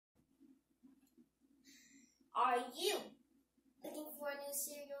Are you looking for a new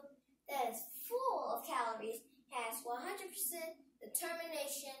cereal that is full of calories, has 100%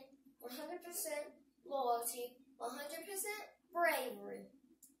 determination, 100% loyalty, 100% bravery?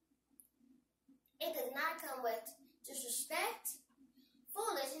 It does not come with disrespect,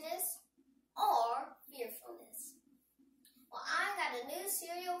 foolishness, or fearfulness. Well, I got a new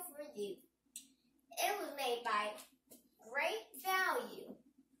cereal for you. It was made by Great Value.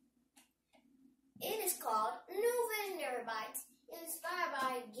 It is called New Visionary Bites, inspired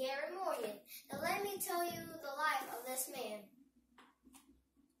by Garrett Morgan. Now let me tell you the life of this man.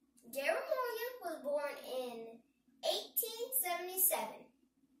 Garrett Morgan was born in 1877.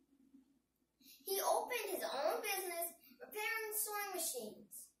 He opened his own business repairing sewing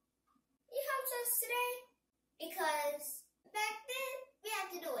machines. He helps us today because back then we had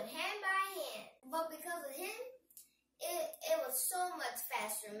to do it hand by hand. But because of him, it was so much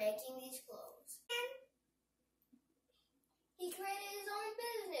faster making these clothes. And he created his own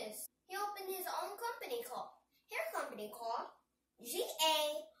business. He opened his own hair company called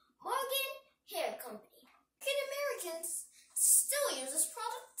G.A. Morgan Hair Company. Can Americans still use this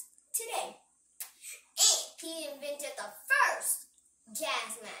product today? And he invented the first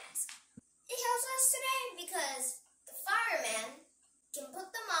gas mask. It helps us today because the fireman can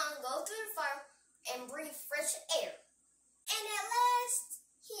put them on, go through the fire, and breathe fresh air. And at last,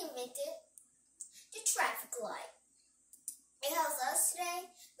 he invented the traffic light. It helps us today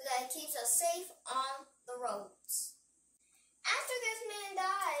because it keeps us safe on the roads. After this man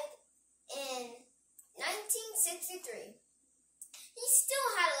died in 1963, he still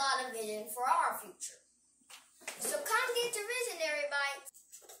had a lot of vision for our future. So come get your visionary bite.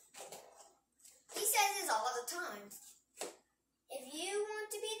 He says this all the time. If you want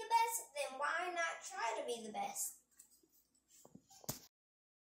to be the best, then why not try to be the best?